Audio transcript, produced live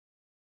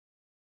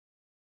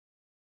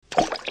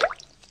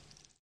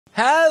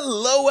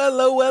Hello,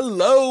 hello,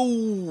 hello!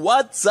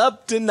 What's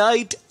up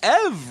tonight,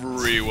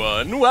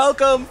 everyone?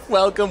 Welcome,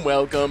 welcome,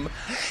 welcome.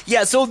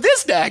 Yeah, so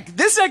this deck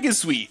is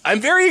sweet.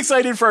 I'm very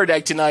excited for our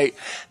deck tonight.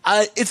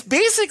 It's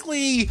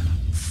basically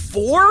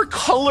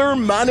 4-color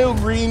mono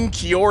green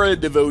Kiora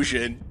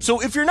Devotion.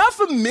 So if you're not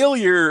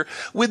familiar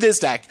with this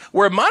deck,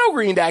 we're a mono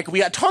green deck. We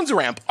got tons of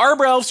ramp,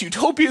 Arbor Elves,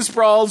 Utopia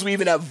Sprawls. We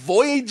even have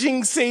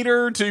Voyaging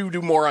Satyr to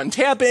do more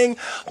untapping,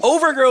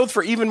 Overgrowth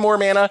for even more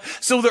mana.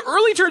 So the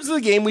early turns of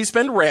the game we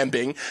spend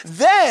ramping.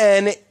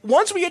 Then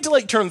once we get to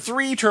like turn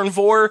 3, turn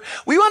 4,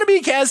 we want to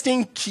be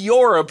casting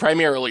Kiora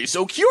primarily.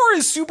 So Kiora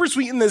is super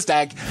sweet in this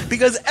deck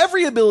because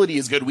every ability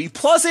is good. We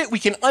plus it, we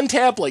can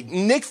untap like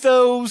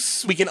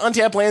Nykthos, we can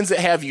untap lands that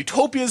have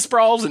Utopia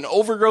Sprawls and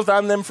Overgrowth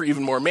on them for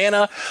even more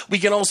mana. We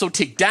can also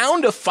tick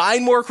down to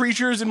find more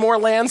creatures and more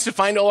lands to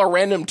find all our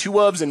random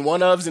 2-ofs and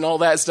 1-ofs and all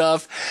that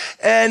stuff.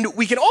 And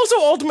we can also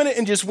ultimate it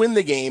and just win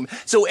the game.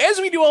 So as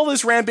we do all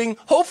this ramping,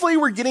 hopefully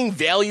we're getting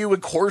value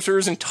with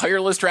Coursers and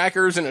Tireless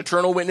Trackers and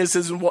Eternal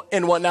Witnesses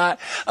and whatnot.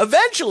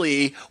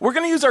 Eventually, we're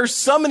going to use our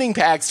summoning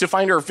packs to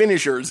find our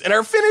finishers. And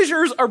our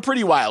finishers are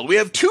pretty wild. We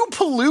have 2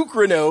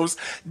 Pelukrinos,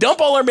 dump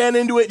all our mana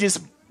into it,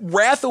 just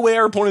wrath away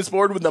our opponent's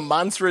board with the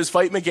monstrous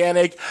fight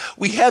mechanic.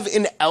 We have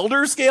an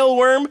Elder Scale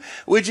Worm,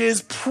 which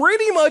is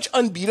pretty much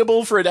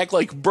unbeatable for a deck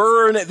like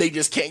Burn. They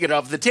just can't get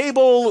off the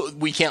table.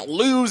 We can't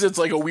lose. It's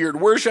like a weird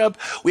worship.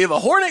 We have a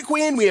Hornet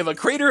Queen. We have a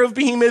Crater of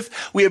Behemoth.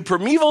 We have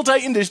Primeval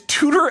Titan to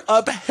tutor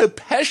up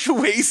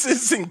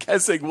Hepetuosis and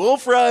Kessig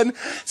Wolfrun.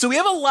 So we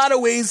have a lot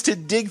of ways to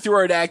dig through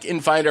our deck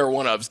and find our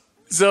 1-ofs.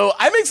 So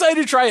I'm excited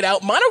to try it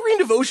out. Mono Green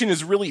Devotion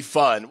is really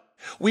fun.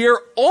 We are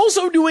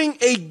also doing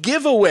a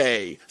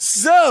giveaway.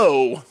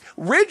 So,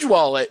 Ridge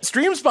Wallet,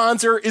 stream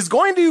sponsor, is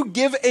going to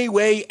give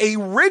away a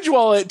Ridge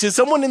Wallet to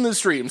someone in the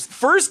streams.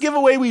 First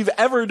giveaway we've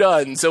ever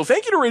done. So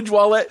thank you to Ridge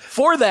Wallet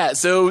for that.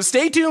 So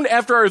stay tuned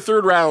after our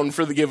 3rd round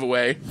for the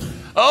giveaway.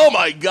 Oh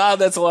my god,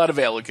 that's a lot of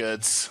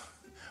Valakuts.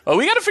 Oh,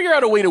 we gotta figure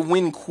out a way to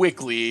win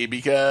quickly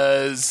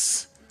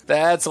because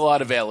that's a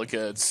lot of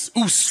Valakuts.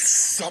 Ooh,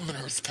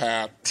 Summoner's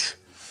Pact.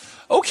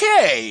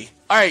 Okay.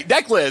 All right,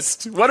 deck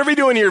list. What are we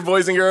doing here,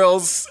 boys and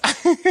girls?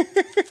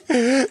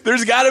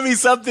 There's got to be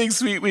something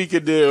sweet we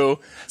could do.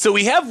 So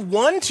we have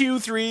 1, 2,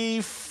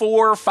 3,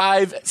 4,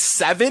 5,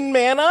 7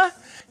 mana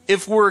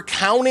if we're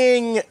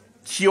counting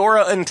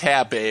Kiora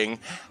untapping.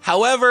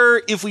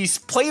 However, if we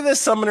play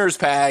this Summoner's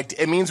Pact,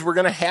 it means we're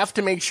going to have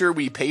to make sure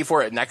we pay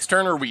for it next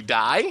turn or we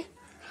die.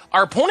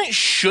 Our opponent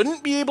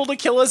shouldn't be able to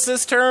kill us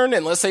this turn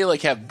unless they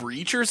like have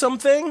Breach or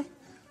something.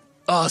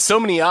 Oh, so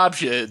many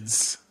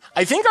options.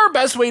 I think our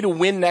best way to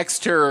win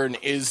next turn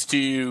is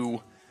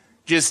to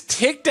just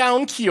tick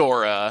down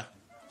Kiora,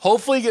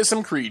 hopefully get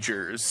some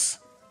creatures.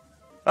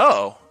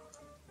 Oh.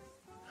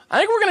 I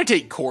think we're going to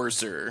take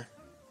Courser.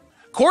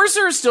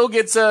 Courser still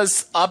gets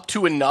us up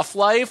to enough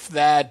life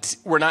that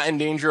we're not in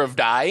danger of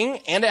dying,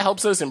 and it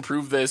helps us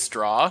improve this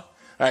draw. All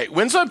right,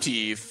 Windswept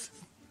Teeth.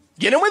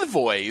 Get him with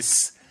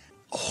Voice.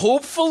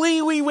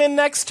 Hopefully we win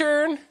next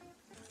turn.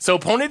 So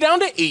opponent down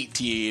to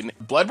 18.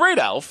 Bloodbraid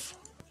Elf.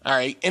 All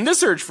right, into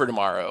Search for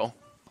Tomorrow. All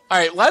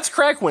right, let's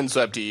crack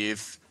Windswept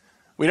Teeth.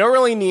 We don't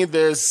really need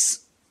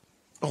this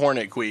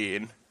Hornet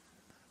Queen.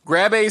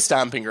 Grab a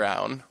Stomping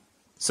Ground.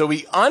 So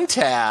we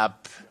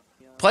untap,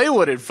 play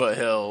Wooded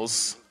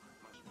Foothills,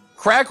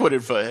 crack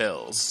Wooded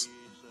Foothills.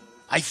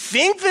 I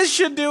think this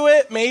should do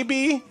it,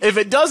 maybe. If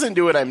it doesn't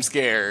do it, I'm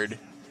scared.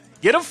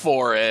 Get a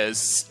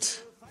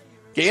Forest.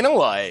 Gain a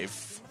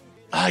life.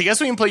 I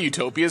guess we can play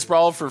Utopia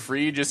Sprawl for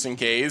free just in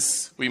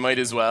case. We might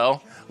as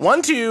well.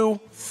 1, 2,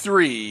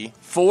 3,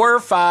 4,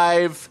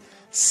 5,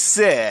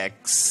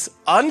 6.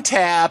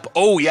 Untap.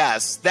 Oh,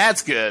 yes.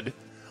 That's good.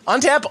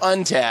 Untap,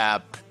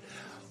 untap.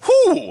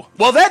 Whew.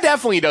 Well, that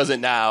definitely does it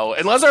now.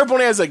 Unless our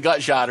opponent has a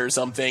Gut Shot or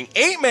something.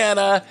 8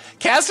 mana.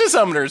 Cast a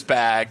Summoner's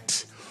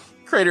Pact.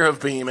 Crater of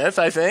Behemoth,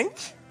 I think.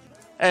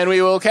 And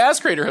we will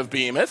cast Crater of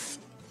Behemoth.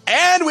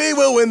 And we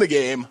will win the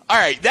game. All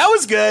right. That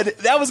was good.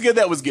 That was good.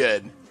 That was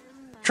good.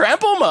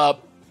 Trample him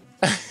up.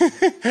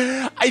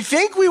 I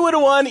think we would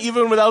have won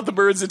even without the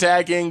birds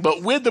attacking,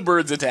 but with the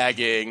birds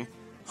attacking,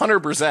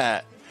 100%.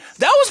 That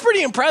was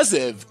pretty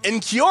impressive,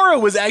 and Kiora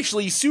was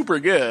actually super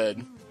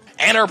good.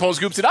 And our opponent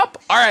scoops it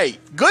up. All right,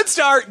 good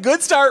start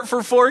for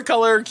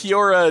 4-color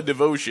Kiora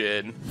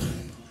Devotion.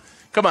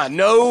 Come on,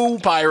 no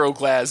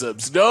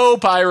Pyroclasms, no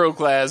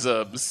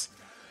Pyroclasms.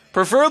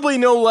 Preferably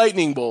no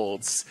Lightning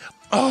Bolts.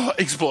 Oh,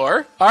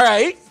 Explore. All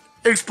right,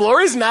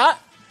 Explore is not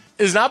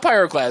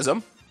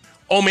Pyroclasm.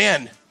 Oh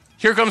man.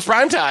 Here comes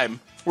prime time.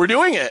 We're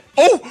doing it.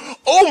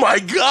 Oh my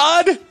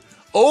god.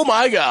 Oh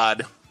my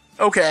god.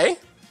 Okay.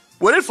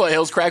 Wooded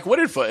Foothills, crack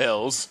Wooded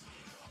Foothills.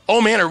 Oh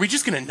man, are we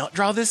just gonna nut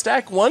draw this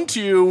deck? 1,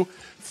 2,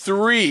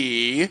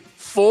 3,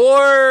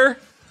 4.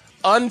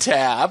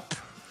 Untap.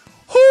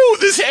 Whoo,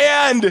 this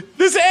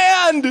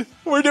hand.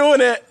 We're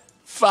doing it.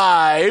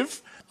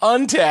 5.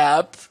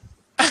 Untap.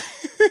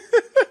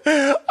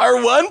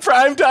 Our 1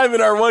 primetime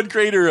and our 1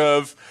 Crater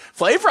of.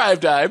 Play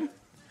primetime.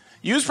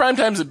 Use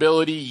Primetime's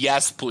ability,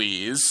 yes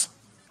please.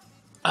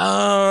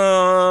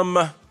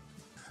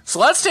 So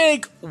let's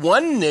take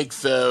one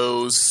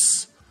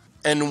Nykthos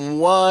and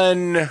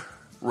one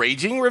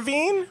Raging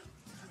Ravine.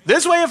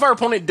 This way, if our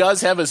opponent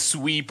does have a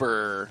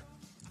sweeper,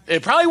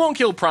 it probably won't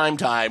kill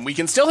Primetime. We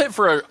can still hit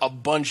for a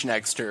bunch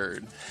next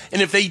turn.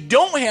 And if they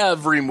don't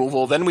have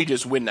removal, then we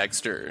just win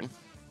next turn.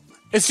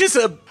 It's just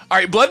a...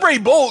 Alright,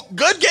 Bloodbraid Bolt.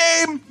 Good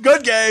game.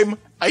 Good game.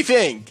 I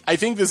think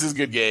this is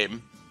good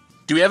game.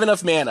 Do we have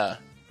enough mana?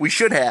 We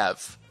should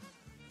have.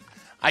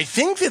 I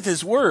think that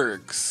this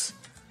works.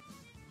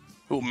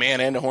 Oh,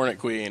 mana and a Hornet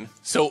Queen.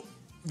 So,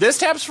 this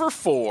taps for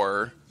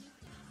 4.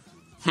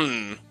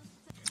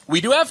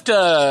 We do have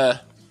to...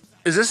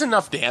 Is this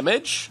enough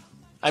damage?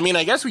 I mean,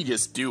 I guess we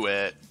just do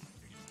it.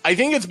 I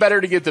think it's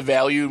better to get the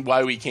value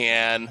while we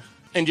can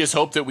and just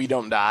hope that we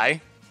don't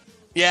die.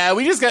 Yeah,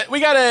 we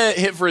gotta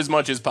hit for as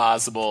much as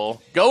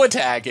possible. Go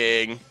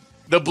attacking.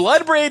 The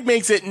Bloodbraid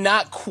makes it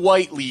not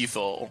quite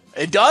lethal.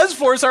 It does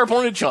force our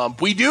opponent to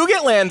chump. We do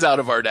get lands out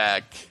of our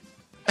deck.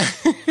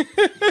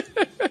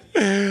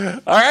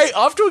 Alright,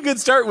 off to a good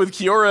start with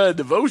Kiora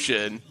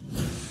Devotion.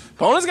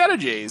 Opponent's got a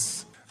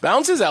Jace.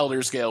 Bounces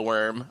Elder Scale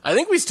Worm. I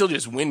think we still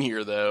just win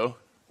here, though.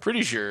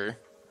 Pretty sure.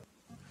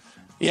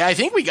 Yeah, I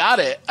think we got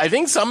it. I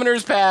think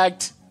Summoner's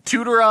Pact,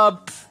 Tutor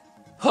Up,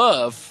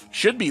 Hoof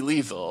should be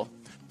lethal.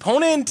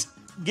 Opponent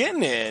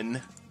getting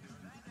in.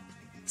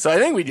 So I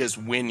think we just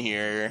win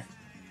here.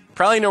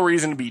 Probably no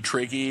reason to be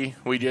tricky.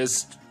 We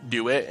just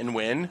do it and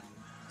win.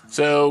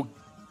 So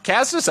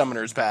cast a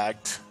Summoner's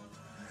Pact.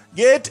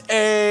 Get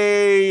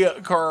a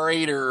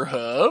Crater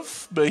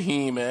Hoof,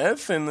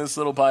 Behemoth in this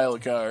little pile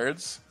of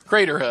cards.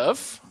 Crater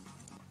Hoof.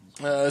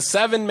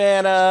 7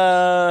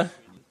 mana.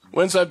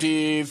 Windswept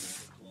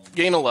Teeth.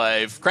 Gain a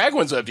life. Crack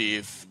Windswept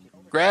Teeth.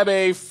 Grab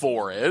a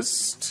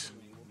Forest.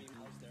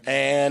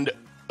 And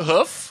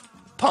Hoof.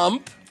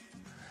 Pump.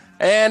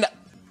 And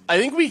I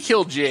think we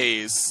kill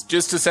Jace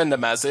just to send a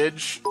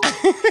message.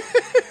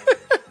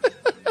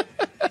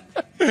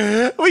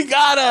 We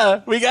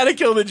gotta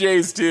kill the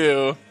Jace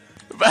too.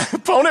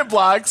 Opponent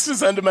blocks to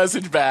send a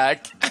message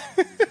back.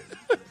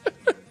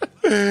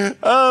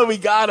 Oh, we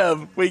got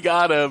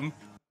him.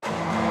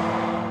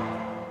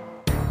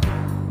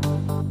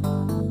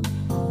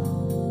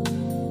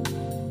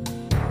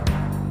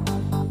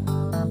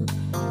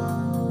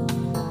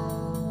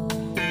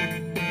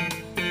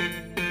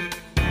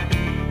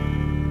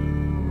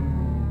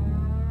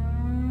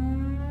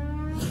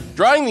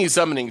 Drawing these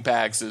summoning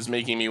packs is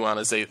making me want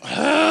to say,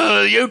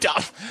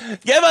 Utah,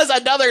 give us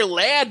another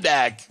land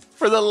deck.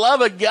 For the love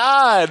of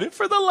God.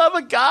 For the love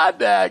of God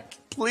deck.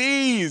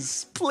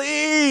 Please.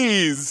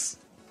 Please.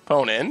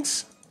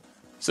 Opponent.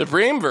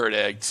 Supreme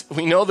Verdict.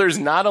 We know there's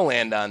not a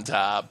land on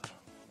top.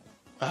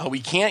 Oh,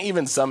 we can't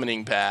even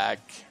summoning pack.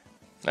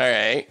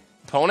 Alright.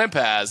 Opponent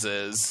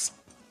passes.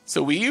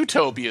 So we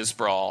Utopia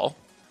Sprawl.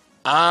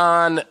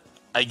 On,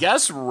 I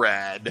guess,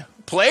 red.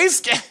 Play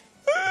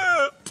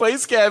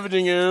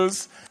Scavenging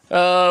Ooze.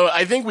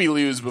 I think we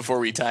lose before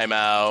we time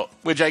out,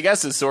 which I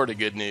guess is sort of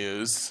good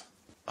news.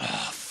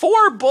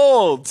 4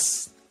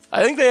 bolts.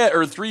 I think they had,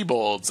 or 3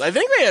 bolts. I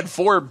think they had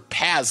 4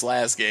 pass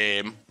last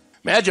game.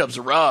 Matchup's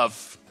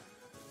rough.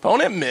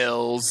 Opponent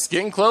mills.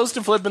 Getting close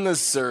to flipping the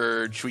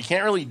Surge. We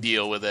can't really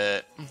deal with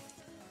it.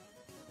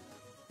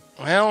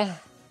 Well,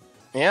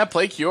 yeah,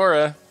 play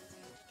Kiora.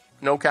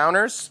 No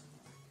counters.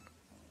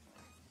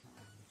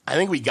 I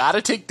think we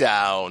gotta take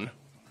down.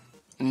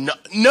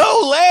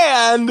 No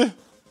land!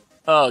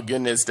 Oh,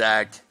 goodness,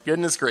 deck.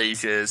 Goodness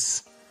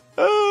gracious.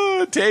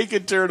 Oh, take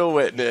Eternal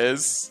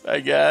Witness, I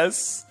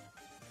guess.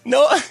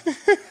 No.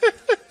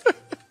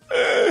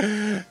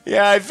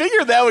 Yeah, I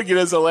figured that would get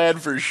us a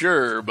land for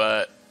sure,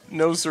 but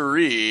no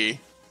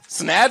siree.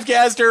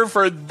 Snapcaster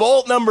for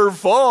bolt number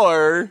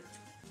 4.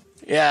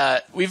 Yeah,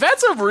 we've had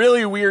some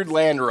really weird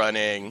land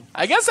running.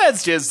 I guess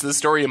that's just the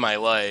story of my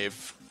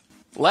life.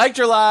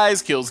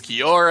 Electrolyze kills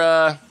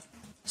Kiora.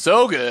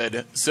 So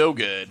good, so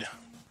good.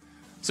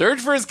 Search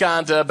for his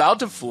Kanta, about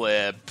to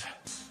flip.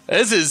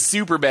 This is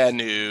super bad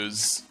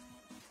news.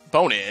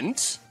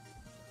 Opponent.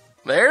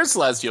 There's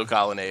Celestial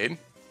Colonnade.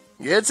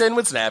 Gets in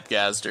with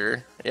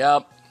Snapcaster.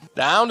 Yep.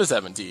 Down to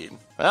 17.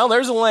 Well,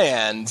 there's a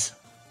land.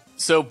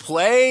 So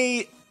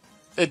play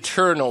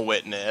Eternal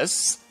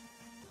Witness.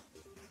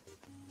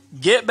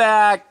 Get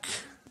back...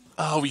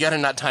 Oh, we gotta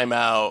not time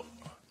out.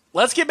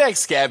 Let's get back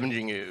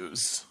Scavenging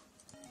Ooze.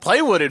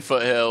 Play Wooded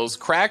Foothills.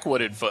 Crack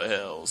Wooded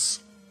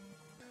Foothills.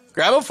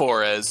 Grab a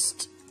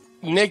Forest.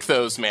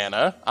 Nykthos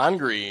mana on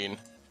green.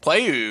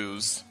 Play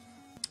Ooze.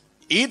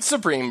 Eat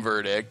Supreme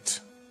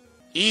Verdict.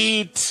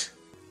 Eat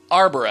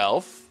Arbor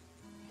Elf.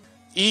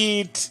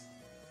 Eat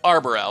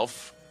Arbor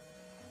Elf.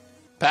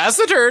 Pass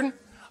the turn.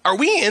 Are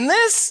we in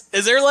this?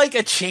 Is there like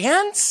a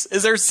chance?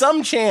 Is there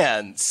some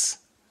chance?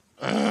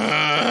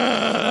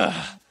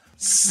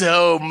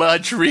 So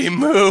much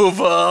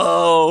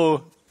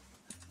removal.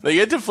 They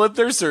get to flip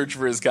their Search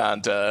for his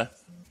Kanta.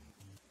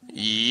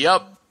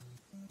 Yup.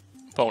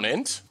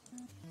 Opponent.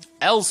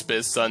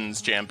 Elspeth,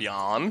 Sun's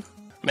Champion.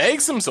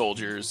 Make some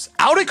soldiers.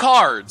 Out of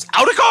cards.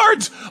 Out of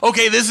cards.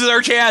 Okay, this is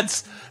our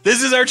chance.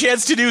 This is our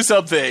chance to do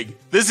something.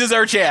 This is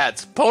our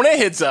chance. Opponent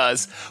hits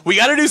us. We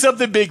got to do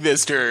something big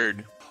this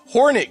turn.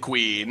 Hornet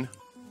Queen.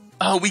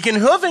 We can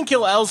hoof and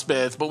kill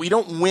Elspeth, but we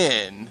don't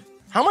win.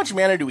 How much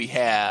mana do we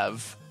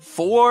have?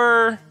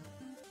 4.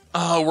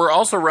 We're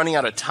also running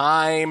out of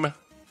time.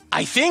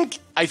 I think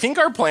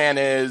our plan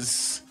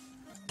is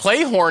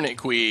play Hornet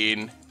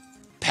Queen,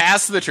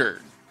 pass the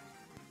turn.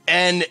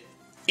 And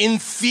in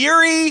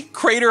theory,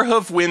 Crater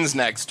Hoof wins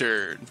next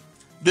turn.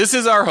 This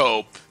is our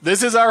hope.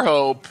 This is our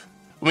hope.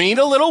 We need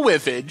a little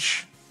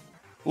whiffage.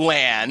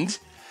 Land.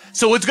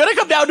 So it's going to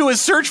come down to a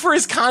search for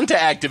his Kanta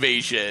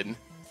activation.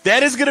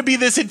 That is going to be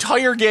this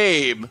entire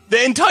game.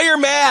 The entire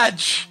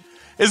match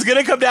is going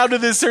to come down to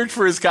this search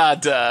for his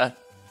Kanta.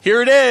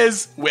 Here it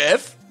is.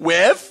 Whiff,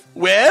 whiff,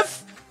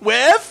 whiff,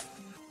 whiff.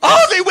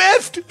 Oh, they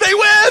whiffed! They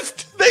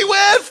whiffed! They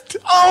whiffed!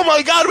 Oh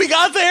my god, we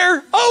got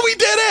there! Oh, we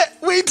did it!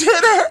 We did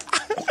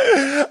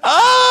it!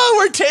 Oh,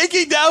 we're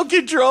taking down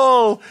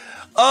control!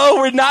 Oh,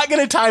 we're not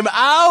gonna time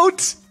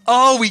out!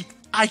 Oh,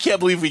 I can't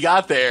believe we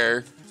got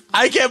there.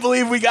 I can't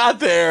believe we got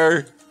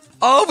there.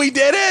 Oh, we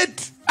did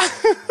it!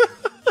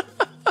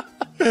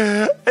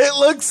 It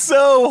looks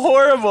so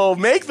horrible.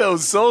 Make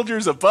those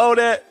soldiers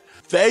opponent.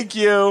 Thank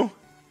you.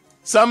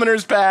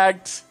 Summoner's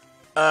Pact.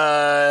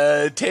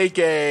 Take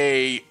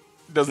a...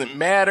 Doesn't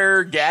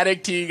matter.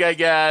 Gaddock Teague, I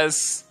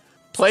guess.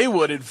 Play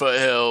Wooded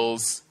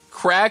Foothills.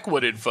 Crack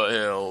Wooded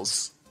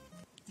Foothills.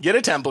 Get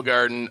a Temple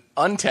Garden.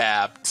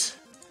 Untapped.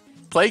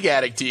 Play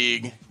Gaddock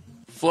Teague.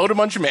 Float a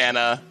bunch of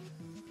mana.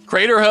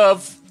 Crater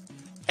Hoof.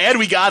 And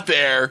we got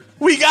there.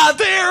 We got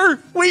there.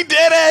 We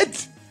did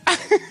it.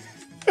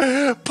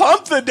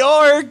 Pump the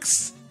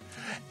dorks.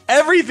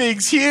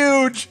 Everything's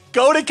huge.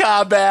 Go to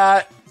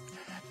combat.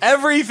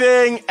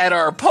 Everything at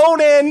our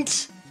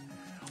opponent.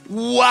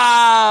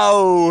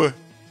 Wow.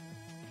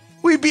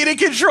 We beat a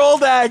control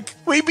deck.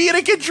 We beat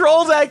a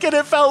control deck and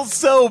it felt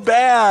so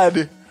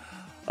bad.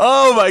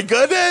 Oh my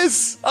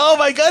goodness. Oh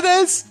my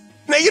goodness.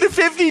 Negative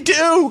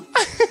 52.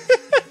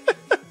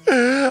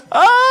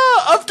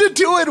 Up to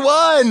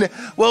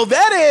 2-1. Well,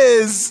 that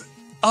is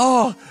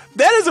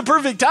a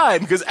perfect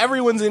time because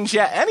everyone's in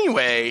chat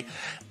anyway.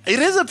 It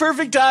is a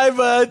perfect time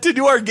to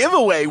do our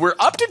giveaway. We're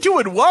up to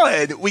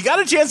 2-1. We got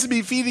a chance to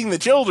be feeding the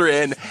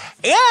children.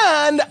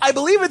 And I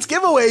believe it's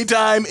giveaway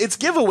time. It's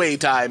giveaway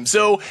time.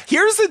 So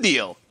here's the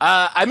deal.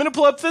 I'm going to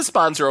pull up the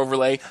sponsor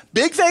overlay.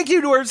 Big thank you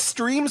to our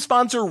stream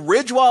sponsor,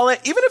 Ridge Wallet.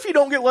 Even if you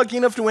don't get lucky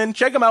enough to win,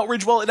 check them out,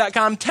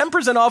 ridgewallet.com.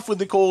 10% off with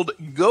the code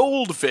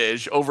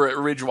GOLDFISH over at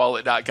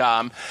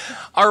ridgewallet.com.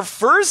 Our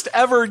first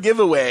ever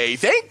giveaway.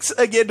 Thanks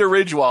again to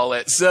Ridge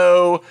Wallet.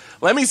 So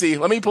let me see.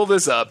 Let me pull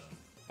this up.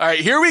 All right,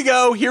 here we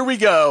go. Here we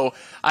go.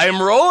 I am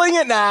rolling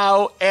it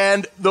now,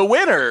 and the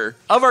winner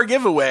of our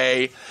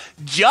giveaway,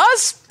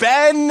 Just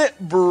Ben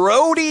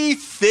Brody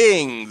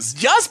Things.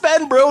 Just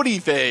Ben Brody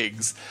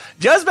Things.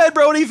 Just Ben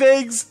Brody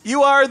Things,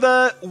 you are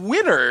the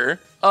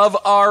winner of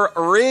our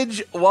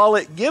Ridge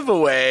Wallet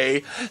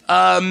giveaway.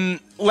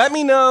 Let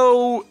me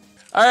know.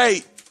 All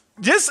right.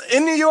 Just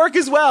in New York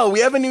as well.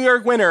 We have a New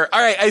York winner.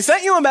 All right, I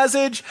sent you a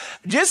message.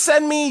 Just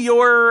send me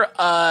your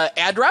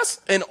address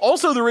and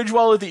also the Ridge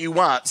Wallet that you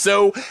want.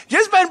 So,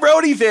 Just Ben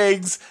Brody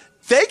Things,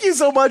 thank you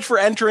so much for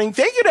entering.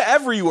 Thank you to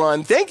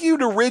everyone. Thank you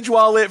to Ridge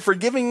Wallet for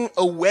giving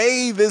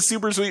away this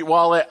super sweet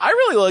wallet. I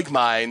really like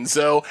mine.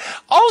 So,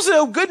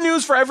 also, good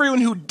news for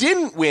everyone who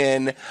didn't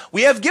win.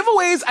 We have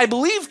giveaways, I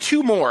believe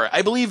 2 more.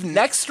 I believe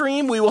next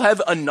stream we will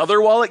have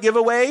another wallet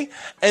giveaway.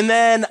 And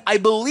then I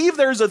believe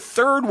there's a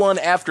 3rd one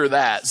after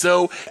that.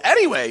 So,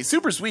 anyway,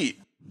 super sweet.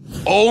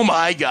 Oh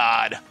my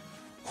god.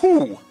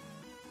 Whew.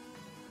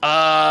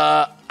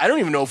 I don't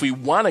even know if we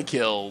want to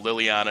kill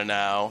Liliana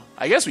now.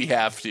 I guess we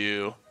have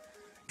to.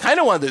 Kind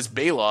of want this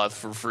Baloth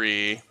for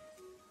free.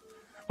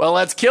 Well,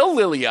 let's kill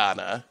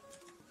Liliana.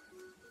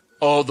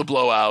 Oh, the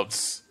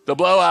blowouts. The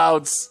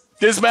blowouts.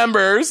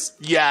 Dismembers.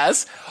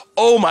 Yes.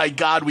 Oh my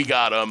god, we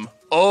got him.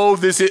 Oh,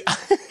 this is...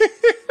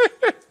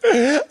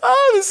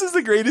 oh, this is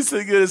the greatest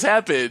thing that has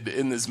happened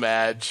in this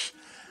match.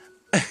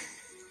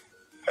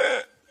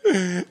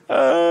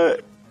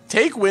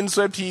 Take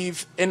Windswept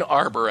Heath and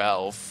Arbor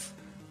Elf.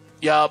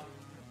 Yup.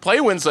 Play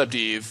Windswept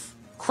Heath.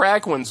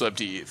 Crack Windswept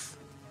Heath.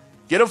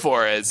 Get a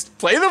forest.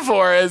 Play the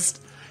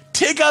forest.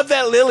 Take up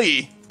that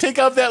lily. Take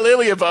up that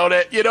lily about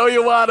it. You know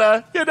you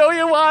wanna. You know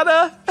you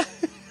wanna.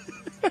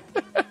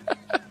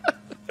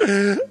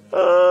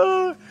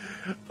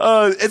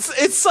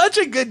 It's such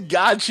a good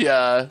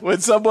gotcha when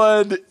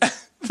someone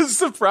the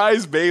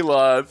surprise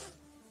Baloth.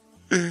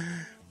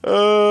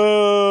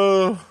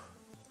 All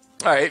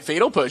right,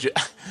 fatal push it.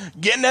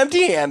 Getting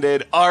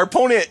empty-handed. Our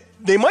opponent,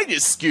 they might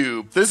just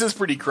scoop. This is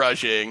pretty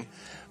crushing.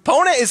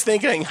 Opponent is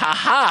thinking,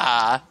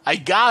 haha, I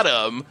got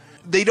him.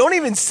 They don't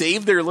even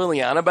save their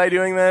Liliana by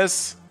doing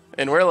this.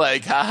 And we're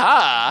like,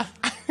 haha.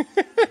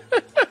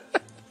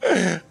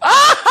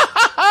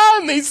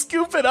 And they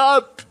scoop it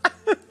up.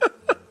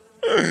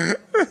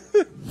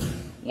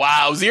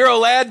 Wow, 0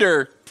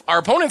 lander. Our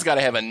opponent's got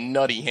to have a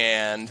nutty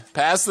hand.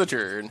 Pass the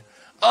turn.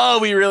 Oh,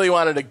 we really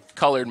wanted a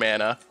colored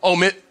mana. Oh,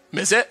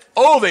 miss it?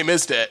 Oh, they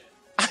missed it.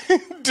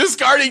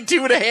 Discarding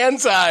 2 to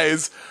hand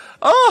size.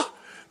 Oh,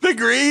 the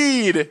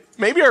greed.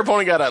 Maybe our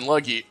opponent got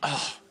unlucky.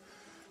 Oh,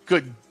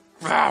 good.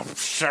 All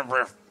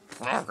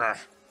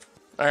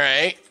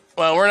right.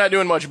 Well, we're not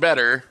doing much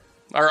better.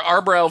 Our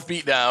Arbor Elf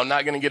beatdown,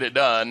 not going to get it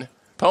done.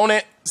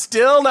 Opponent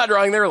still not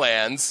drawing their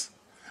lands.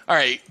 All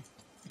right.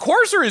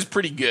 Courser is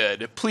pretty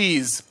good.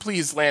 Please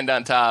land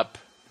on top.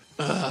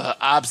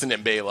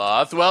 Obstinate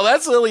Baloth. Well,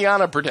 that's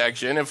Liliana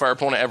protection if our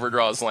opponent ever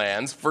draws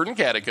lands. Verdant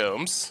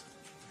Catacombs.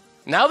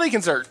 Now they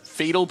can start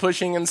fatal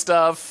pushing and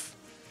stuff.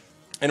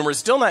 And we're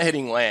still not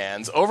hitting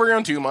lands.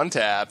 Overgrown Tomb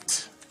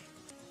untapped.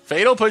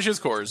 Fatal pushes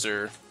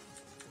Courser.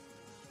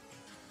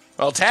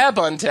 Well, tap,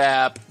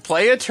 untap,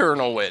 play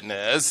Eternal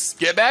Witness,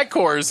 get back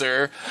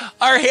Courser.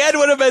 Our hand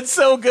would have been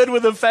so good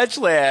with a fetch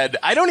land.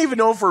 I don't even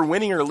know if we're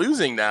winning or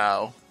losing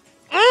now.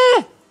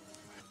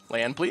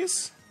 Land,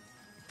 please.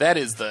 That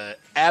is the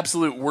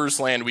absolute worst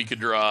land we could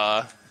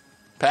draw.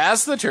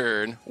 Pass the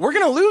turn. We're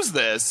going to lose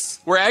this.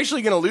 We're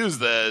actually going to lose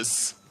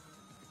this.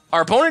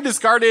 Our opponent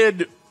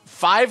discarded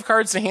 5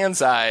 cards to hand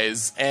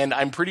size, and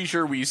I'm pretty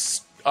sure we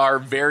are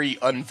very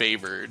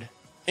unfavored.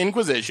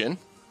 Inquisition.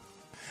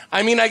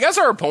 I mean, I guess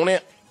our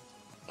opponent,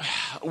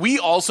 we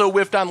also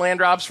whiffed on land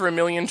drops for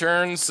 1,000,000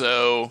 turns,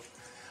 so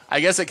I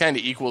guess it kind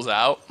of equals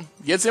out.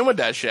 Gets in with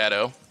Death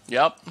Shadow.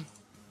 Yep.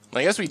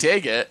 I guess we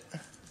take it.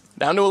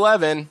 Down to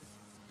 11.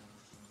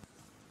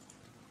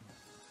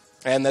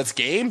 And that's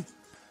game.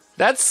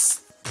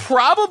 That's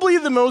probably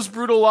the most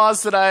brutal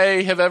loss that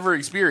I have ever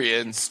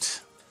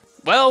experienced.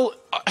 Well,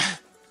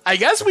 I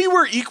guess we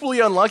were equally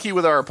unlucky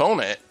with our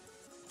opponent.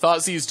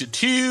 Thoughtseize to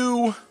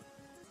 2.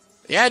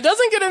 Yeah, it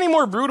doesn't get any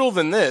more brutal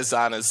than this,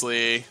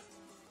 honestly.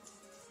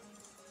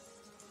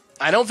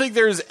 I don't think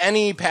there's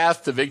any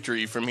path to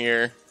victory from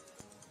here.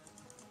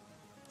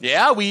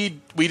 Yeah,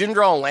 we didn't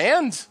draw a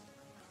land.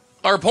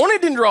 Our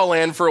opponent didn't draw a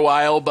land for a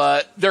while,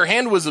 but their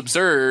hand was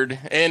absurd.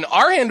 And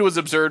our hand was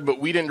absurd, but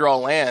we didn't draw a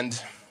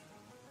land.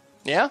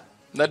 Yeah,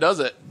 that does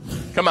it.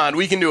 Come on,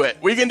 we can do it.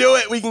 We can do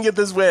it. We can get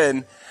this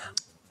win.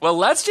 Well,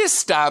 let's just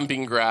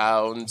Stomping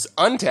Grounds.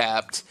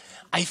 Untapped.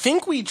 I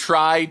think we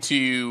try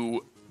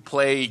to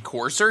play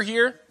Courser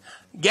here.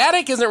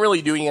 Gaddock isn't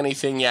really doing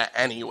anything yet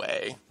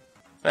anyway.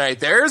 All right,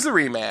 there's the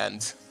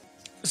remand.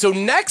 So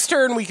next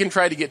turn, we can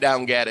try to get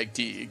down Gaddock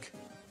Teague.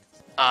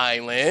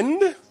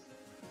 Island.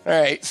 All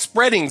right,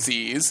 Spreading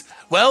Seas.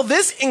 Well,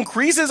 this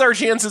increases our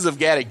chances of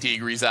Gaddock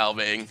Teague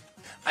resolving.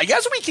 I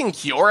guess we can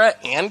Kiora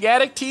and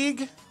Gaddock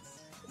Teague,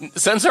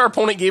 since our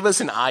opponent gave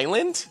us an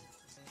island.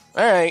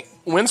 All right,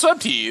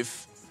 Windswept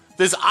Heath.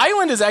 This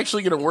island is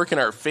actually going to work in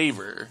our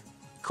favor.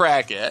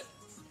 Crack it.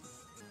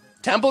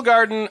 Temple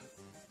Garden,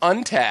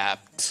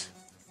 untapped.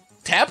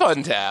 Tap,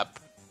 untap.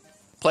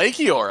 Play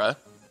Kiora.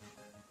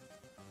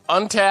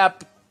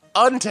 Untap,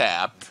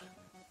 untap.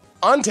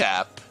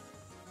 Untap.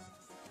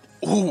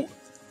 Ooh.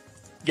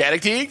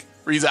 Gaddock Teague,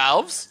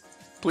 resolves,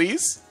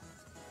 please.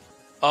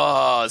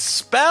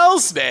 Spell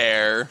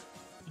Snare.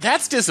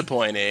 That's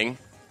disappointing.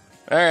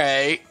 All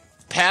right.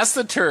 Pass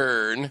the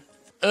turn.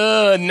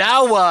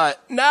 Now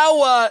what? Now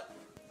what?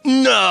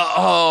 No.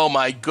 Oh,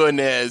 my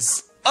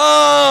goodness.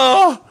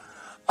 Oh,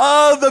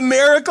 the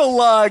Miracle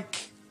Luck.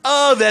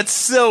 Oh, that's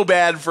so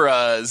bad for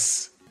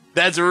us.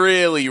 That's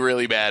really,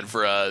 really bad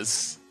for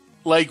us.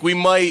 Like, we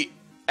might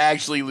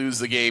actually lose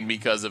the game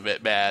because of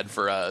it bad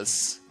for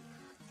us.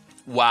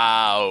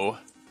 Wow.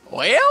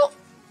 Well,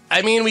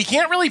 I mean, we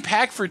can't really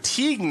pack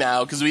Fatigue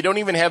now because we don't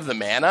even have the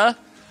mana.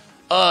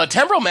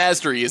 Temporal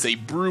Mastery is a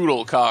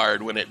brutal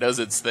card when it does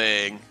its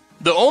thing.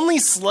 The only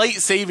slight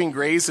saving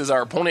grace is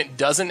our opponent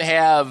doesn't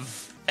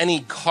have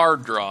any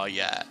card draw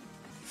yet.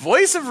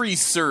 Voice of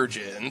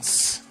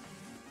Resurgence.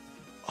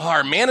 Oh,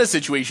 our mana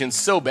situation's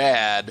so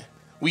bad.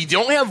 We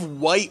don't have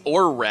white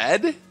or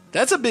red?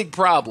 That's a big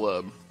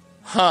problem.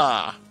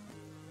 Huh.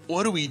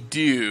 What do we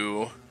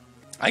do?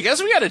 I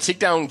guess we gotta tick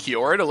down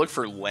Kiora to look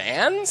for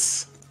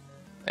lands?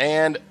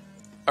 And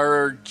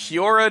our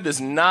Kiora does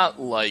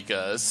not like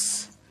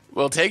us.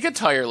 We'll take a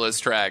Tireless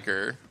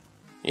Tracker.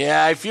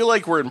 Yeah, I feel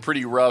like we're in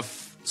pretty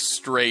rough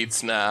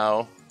straits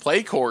now.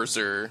 Play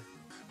Courser.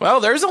 Well,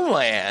 there's a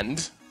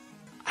land.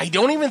 I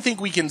don't even think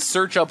we can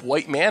search up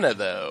white mana,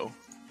 though.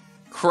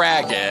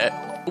 Crack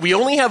it. We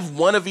only have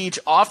one of each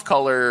off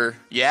color.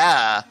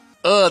 Yeah.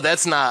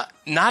 That's not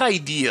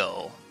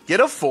ideal. Get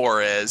a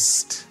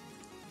forest.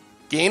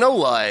 Gain a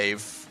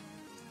life.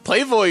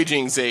 Play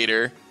Voyaging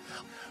Satyr.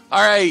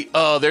 Alright.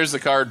 Oh, there's the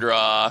card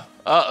draw.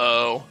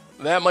 Uh-oh.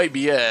 That might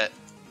be it.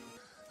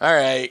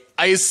 Alright.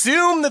 I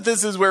assume that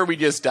this is where we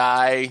just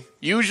die.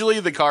 Usually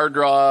the card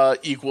draw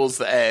equals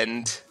the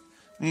end.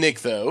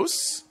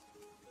 Nykthos.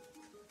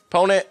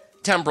 Opponent,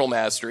 Temporal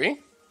Mastery.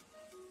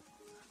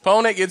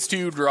 Opponent gets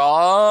to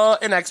draw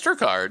an extra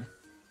card.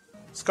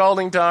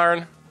 Scalding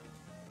Tarn.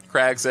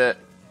 Cracks it.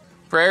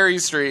 Prairie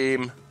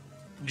Stream.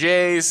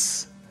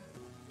 Jace.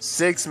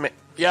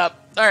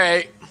 Yep.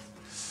 Alright.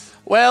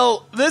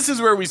 Well, this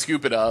is where we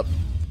scoop it up.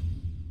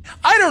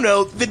 I don't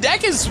know. The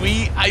deck is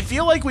sweet. I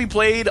feel like we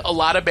played a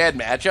lot of bad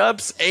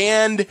matchups,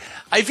 and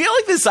I feel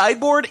like the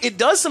sideboard, it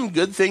does some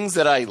good things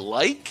that I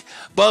like,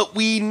 but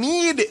we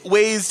need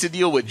ways to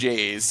deal with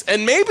Jays.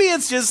 And maybe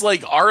it's just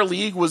like our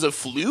league was a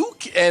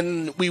fluke,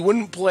 and we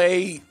wouldn't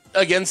play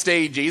against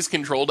a Jays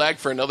control deck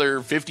for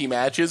another 50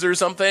 matches or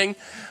something.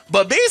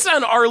 But based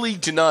on our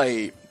league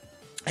tonight,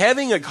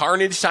 having a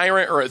Carnage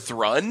Tyrant or a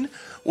Thrun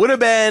would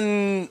have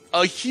been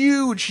a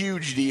huge,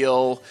 huge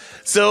deal.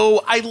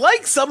 So I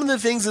like some of the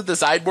things that the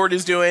sideboard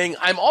is doing.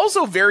 I'm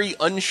also very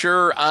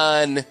unsure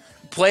on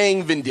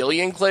playing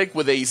Vendilion Click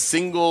with a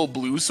single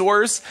blue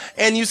source.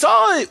 And you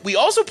saw it, we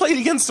also played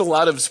against a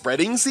lot of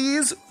Spreading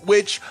Seas,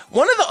 which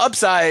one of the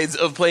upsides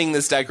of playing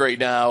this deck right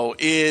now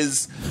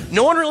is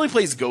no one really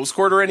plays Ghost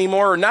Quarter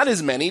anymore, or not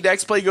as many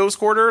decks play Ghost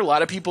Quarter. A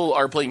lot of people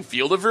are playing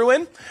Field of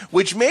Ruin,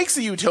 which makes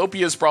the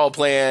Utopia Sprawl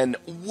plan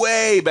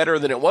way better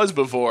than it was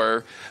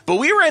before. But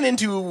we ran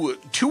into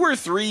 2 or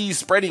 3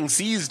 Spreading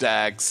Seas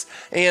decks,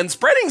 and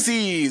Spreading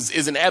Seas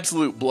is an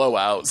absolute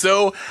blowout.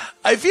 So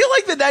I feel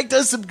like the deck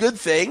does some good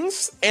things,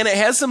 and it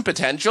has some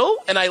potential,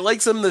 and I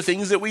like some of the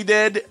things that we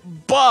did,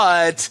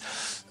 but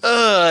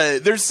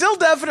there's still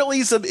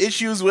definitely some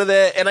issues with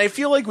it, and I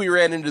feel like we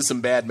ran into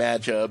some bad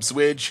matchups,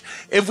 which,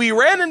 if we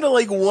ran into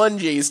like one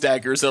Jace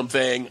deck or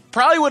something,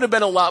 probably would have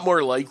been a lot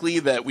more likely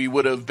that we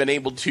would have been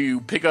able to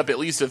pick up at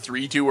least a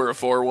 3-2 or a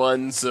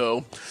 4-1,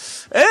 so,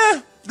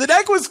 the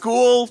deck was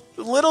cool,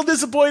 a little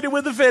disappointed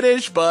with the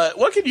finish, but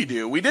what can you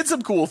do? We did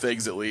some cool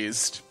things at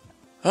least.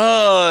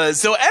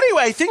 So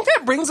anyway, I think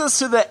that brings us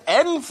to the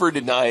end for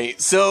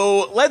tonight.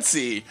 So let's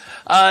see.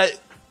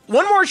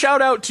 One more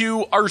shout out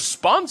to our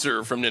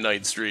sponsor from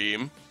tonight's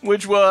stream,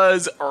 which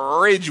was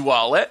Ridge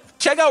Wallet.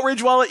 Check out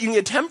Ridge Wallet. You can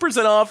get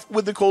 10% off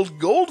with the code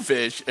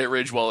GOLDFISH at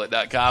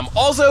ridgewallet.com.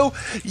 Also,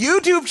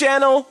 YouTube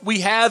channel. We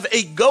have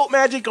a Goat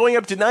Magic going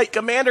up tonight,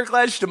 Commander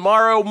Clash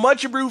tomorrow,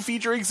 Much Brew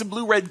featuring some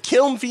Blue-Red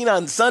Kiln Fiend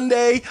on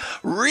Sunday,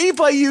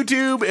 Replay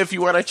YouTube if you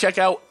want to check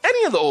out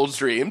any of the old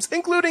streams,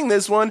 including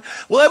this one.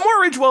 We'll have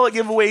more Ridge Wallet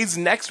giveaways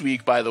next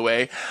week, by the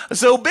way.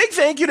 So big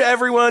thank you to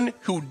everyone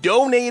who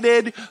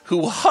donated,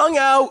 who hung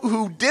out,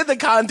 who did the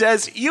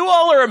contest. You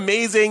all are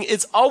amazing.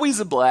 It's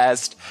always a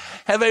blast.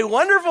 Have a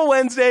wonderful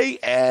Wednesday,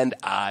 and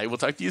I will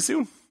talk to you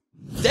soon.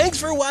 Thanks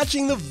for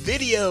watching the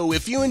video.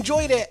 If you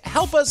enjoyed it,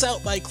 help us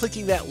out by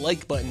clicking that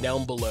like button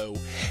down below.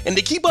 And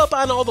to keep up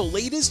on all the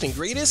latest and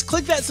greatest,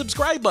 click that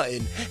subscribe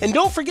button. And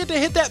don't forget to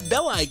hit that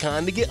bell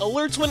icon to get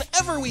alerts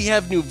whenever we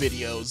have new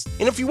videos.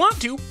 And if you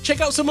want to,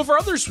 check out some of our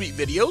other sweet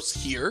videos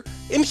here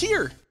and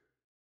here.